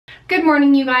Good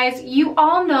morning, you guys. You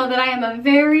all know that I am a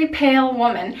very pale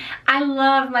woman. I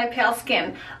love my pale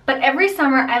skin, but every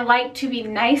summer I like to be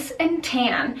nice and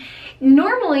tan.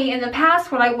 Normally in the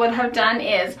past what I would have done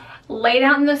is laid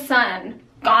out in the sun,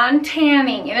 gone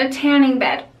tanning in a tanning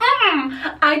bed.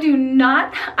 I do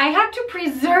not. I have to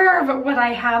preserve what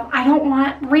I have. I don't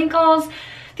want wrinkles.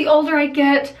 The older I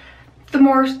get, the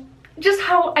more just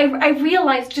how I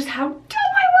realize just how dumb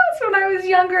I was when I was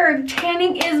younger.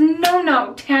 Tanning is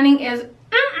no. Tanning is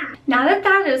Now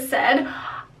that is said,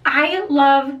 I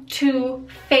love to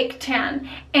fake tan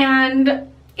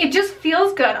and it just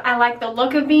feels good. I like the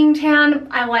look of being tan.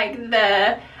 I like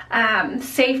the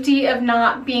safety of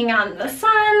not being out in the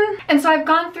sun. And so I've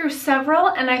gone through several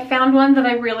and I found one that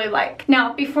I really like.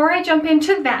 Now, before I jump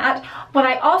into that, what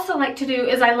I also like to do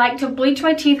is I like to bleach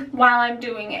my teeth while I'm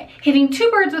doing it, hitting two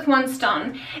birds with one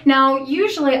stone. Now,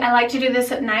 usually I like to do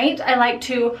this at night. I like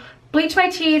to bleach my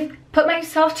teeth, put my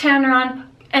self tanner on,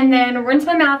 and then rinse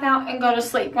my mouth out and go to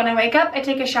sleep. When I wake up, I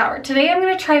take a shower. Today I'm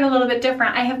gonna try it a little bit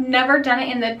different. I have never done it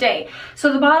in the day.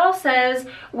 So the bottle says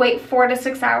wait 4 to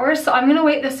 6 hours. So I'm gonna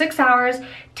wait the 6 hours,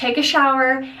 take a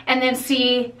shower, and then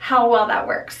see how well that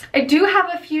works. I do have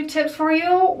a few tips for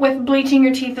you with bleaching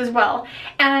your teeth as well.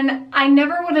 And I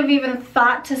never would have even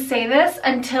thought to say this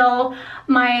until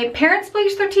my parents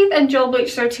bleached their teeth and Joel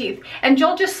bleached their teeth. And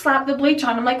Joel just slapped the bleach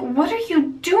on. I'm like, what are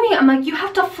you doing? I'm like, you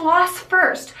have to floss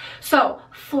first. So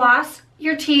floss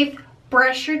your teeth,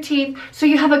 brush your teeth so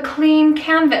you have a clean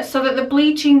canvas so that the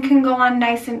bleaching can go on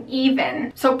nice and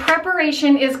even. So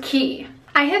preparation is key.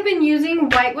 I have been using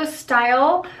White with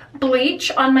Style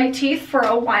bleach on my teeth for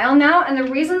a while now, and the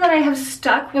reason that I have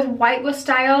stuck with White with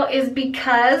Style is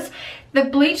because the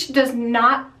bleach does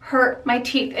not hurt my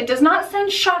teeth. It does not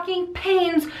send shocking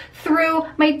pains through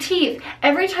my teeth.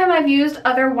 Every time I've used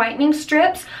other whitening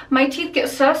strips, my teeth get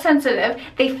so sensitive,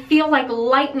 they feel like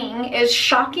lightning is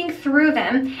shocking through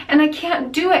them, and I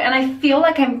can't do it, and I feel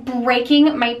like I'm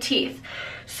breaking my teeth.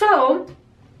 So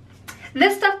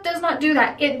this stuff does not do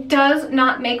that. It does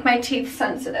not make my teeth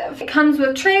sensitive. It comes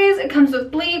with trays, it comes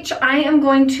with bleach. I am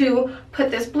going to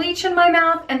put this bleach in my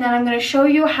mouth and then I'm going to show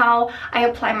you how I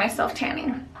apply my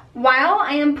self-tanning. While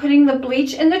I am putting the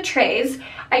bleach in the trays,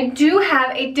 I do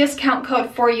have a discount code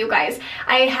for you guys.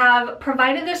 I have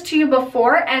provided this to you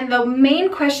before, and the main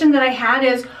question that I had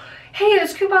is, hey,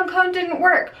 this coupon code didn't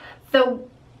work. The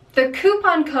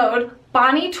coupon code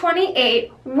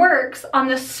Bonnie28 works on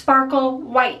the Sparkle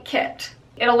White kit.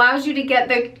 It allows you to get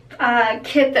the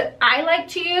kit that I like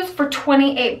to use for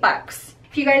 28 bucks.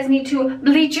 If you guys need to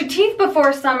bleach your teeth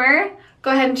before summer,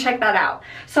 go ahead and check that out.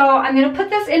 So I'm gonna put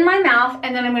this in my mouth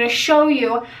and then I'm gonna show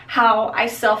you how I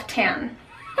self-tan.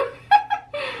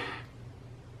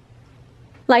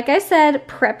 Like I said,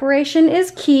 preparation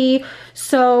is key.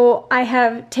 So I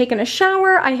have taken a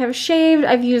shower, I have shaved,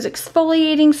 I've used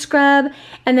exfoliating scrub,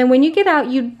 and then when you get out,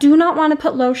 you do not want to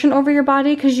put lotion over your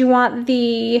body because you want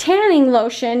the tanning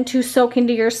lotion to soak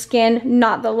into your skin,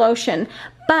 not the lotion.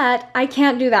 But I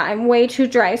can't do that. I'm way too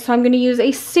dry, so I'm going to use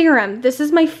a serum. This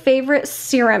is my favorite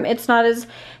serum. It's not as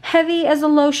heavy as a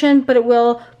lotion, but it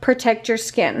will protect your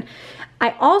skin.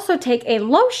 I also take a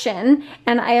lotion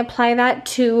and I apply that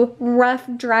to rough,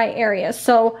 dry areas.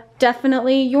 So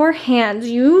definitely your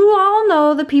hands. You all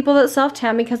know the people that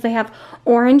self-tan because they have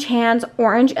orange hands,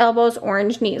 orange elbows,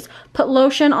 orange knees. Put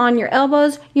lotion on your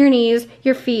elbows, your knees,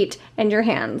 your feet, and your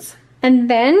hands. And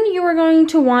then you are going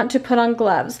to want to put on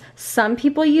gloves. Some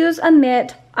people use a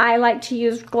mitt. I like to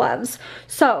use gloves.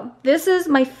 So this is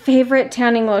my favorite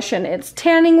tanning lotion. It's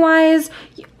tanning wise.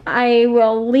 I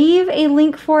will leave a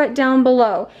link for it down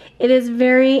below. It is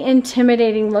very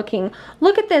intimidating looking.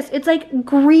 Look at this. It's like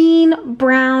green,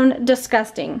 brown,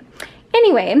 disgusting.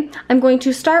 Anyway, I'm going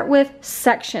to start with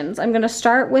sections. I'm going to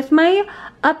start with my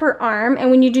upper arm,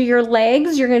 and when you do your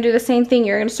legs, you're going to do the same thing.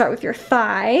 You're going to start with your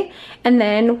thigh and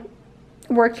then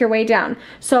work your way down.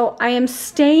 So I am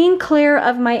staying clear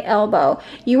of my elbow.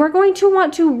 You are going to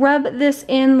want to rub this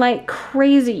in like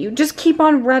crazy. You just keep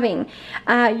on rubbing.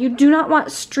 You do not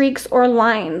want streaks or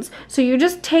lines. So you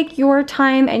just take your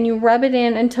time and you rub it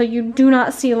in until you do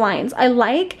not see lines. I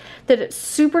like that it's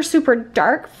super, super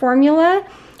dark formula,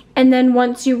 and then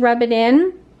once you rub it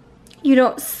in, you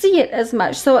don't see it as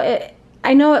much. So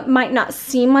I know it might not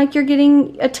seem like you're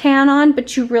getting a tan on,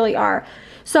 but you really are.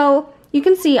 So you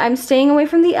can see I'm staying away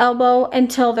from the elbow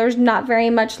until there's not very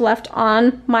much left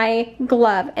on my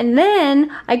glove. And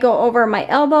then I go over my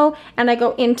elbow and I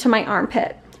go into my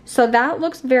armpit. So that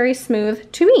looks very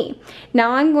smooth to me.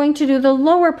 Now I'm going to do the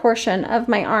lower portion of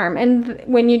my arm, and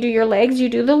when you do your legs, you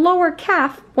do the lower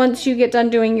calf once you get done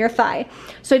doing your thigh.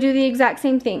 So I do the exact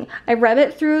same thing. I rub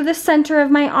it through the center of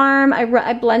my arm,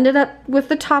 I blend it up with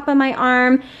the top of my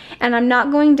arm, and I'm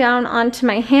not going down onto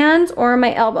my hands or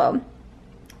my elbow.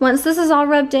 Once this is all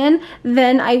rubbed in,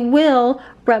 then I will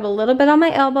rub a little bit on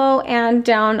my elbow and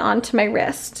down onto my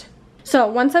wrist. So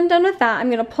once I'm done with that, I'm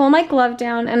gonna pull my glove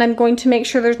down and I'm going to make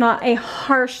sure there's not a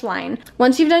harsh line.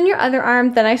 Once you've done your other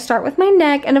arm, then I start with my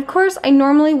neck, and of course I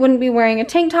normally wouldn't be wearing a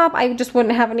tank top, I just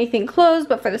wouldn't have anything closed,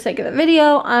 but for the sake of the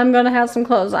video, I'm gonna have some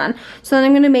clothes on. So then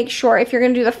I'm gonna make sure if you're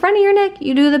gonna do the front of your neck,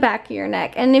 you do the back of your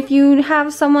neck. And if you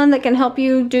have someone that can help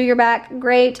you do your back,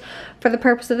 great. For the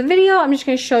purpose of the video, I'm just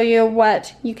gonna show you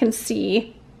what you can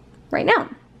see right now.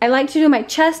 I like to do my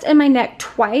chest and my neck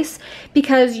twice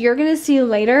because you're gonna see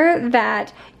later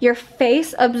that your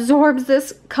face absorbs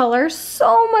this color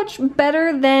so much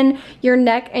better than your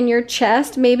neck and your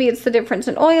chest. Maybe it's the difference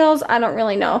in oils, I don't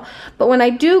really know. But when I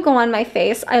do go on my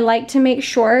face, I like to make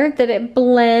sure that it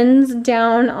blends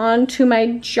down onto my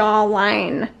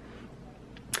jawline.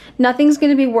 Nothing's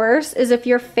gonna be worse is if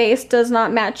your face does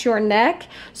not match your neck.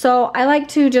 So I like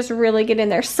to just really get in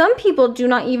there. Some people do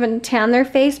not even tan their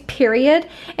face, period,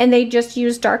 and they just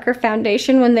use darker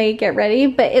foundation when they get ready.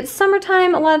 But it's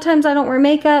summertime, a lot of times I don't wear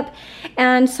makeup,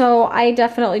 and so I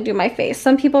definitely do my face.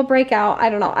 Some people break out,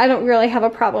 I don't know, I don't really have a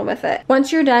problem with it.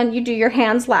 Once you're done, you do your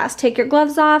hands last. Take your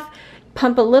gloves off,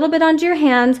 pump a little bit onto your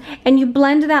hands, and you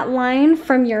blend that line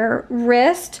from your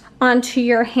wrist onto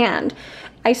your hand.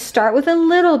 I start with a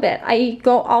little bit.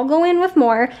 I'll go in with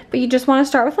more, but you just want to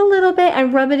start with a little bit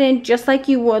and rub it in just like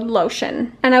you would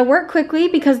lotion. And I work quickly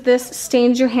because this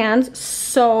stains your hands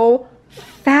so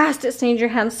fast. It stains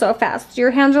your hands so fast. Your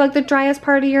hands are like the driest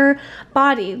part of your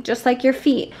body, just like your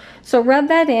feet. So rub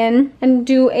that in and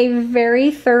do a very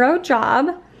thorough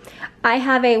job. I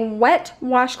have a wet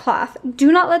washcloth.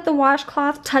 Do not let the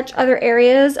washcloth touch other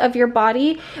areas of your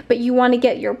body, but you want to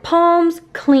get your palms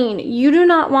clean. You do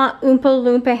not want Oompa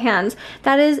Loompa hands.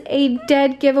 That is a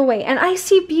dead giveaway. And I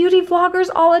see beauty vloggers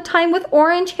all the time with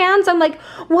orange hands. I'm like,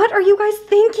 what are you guys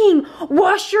thinking?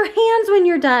 Wash your hands when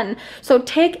you're done. So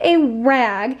take a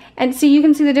rag and see, you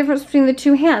can see the difference between the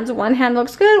two hands. One hand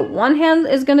looks good, one hand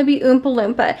is gonna be Oompa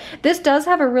Loompa. This does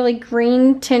have a really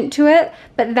green tint to it,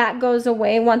 but that goes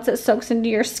away once it soaks into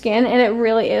your skin, and it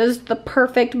really is the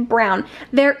perfect brown.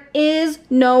 There is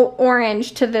no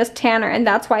orange to this tanner, and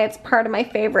that's why it's part of my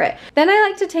favorite. Then I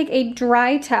like to take a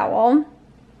dry towel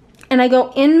and I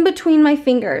go in between my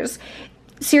fingers.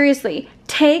 Seriously,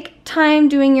 take time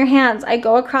doing your hands. I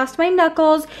go across my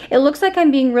knuckles. It looks like I'm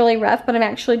being really rough, but I'm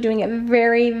actually doing it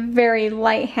very, very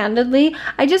light-handedly.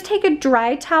 I just take a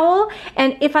dry towel,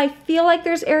 and if I feel like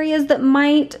there's areas that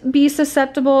might be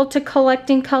susceptible to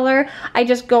collecting color, I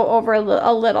just go over a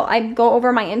little. I go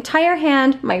over my entire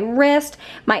hand, my wrist,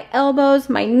 my elbows,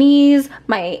 my knees,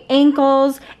 my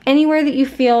ankles, anywhere that you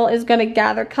feel is gonna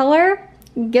gather color.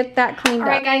 Get that cleaned up.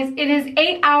 Alright guys, it is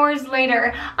 8 hours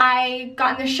later. I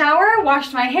got in the shower,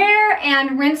 washed my hair,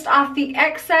 and rinsed off the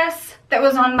excess that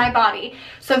was on my body.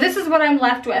 So this is what I'm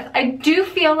left with. I do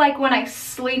feel like when I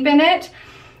sleep in it,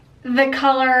 the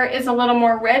color is a little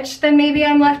more rich than maybe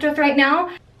I'm left with right now.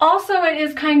 Also, it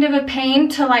is kind of a pain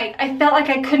to I felt like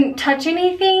I couldn't touch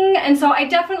anything, and so I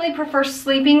definitely prefer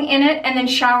sleeping in it and then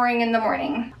showering in the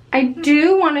morning. I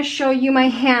do want to show you my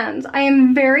hands. I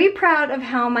am very proud of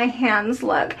how my hands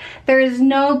look. There is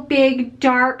no big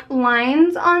dark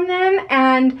lines on them,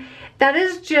 and that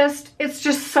is just, it's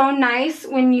just so nice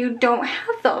when you don't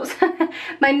have those.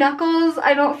 My knuckles,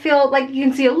 I don't feel like, you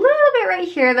can see a little bit right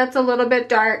here that's a little bit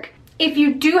dark. If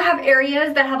you do have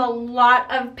areas that have a lot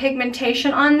of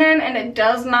pigmentation on them and it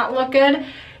does not look good,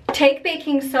 take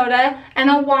baking soda and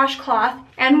a washcloth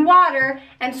and water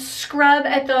and scrub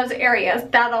at those areas.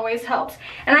 That always helps.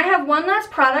 And I have one last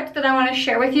product that I want to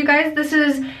share with you guys. This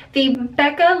is the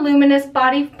Becca Luminous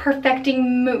Body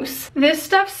Perfecting Mousse. This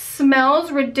stuff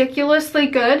smells ridiculously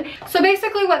good. So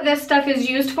basically what this stuff is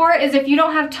used for is if you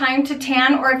don't have time to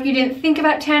tan, or if you didn't think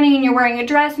about tanning and you're wearing a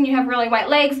dress and you have really white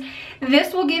legs,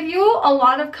 this will give you a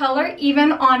lot of color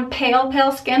even on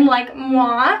pale skin like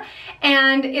moi,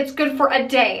 and it's good for a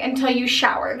day until you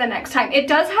shower the next time. It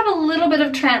does have a little bit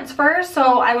of transfer,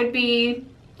 so I would be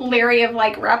leery of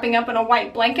wrapping up in a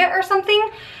white blanket or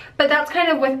something, but that's kind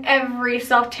of with every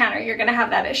self-tanner, you're gonna have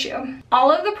that issue.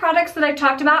 All of the products that I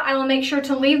talked about, I will make sure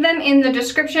to leave them in the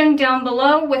description down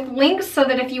below with links so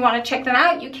that if you wanna check them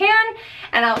out, you can,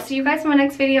 and I'll see you guys in my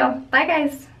next video. Bye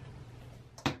guys.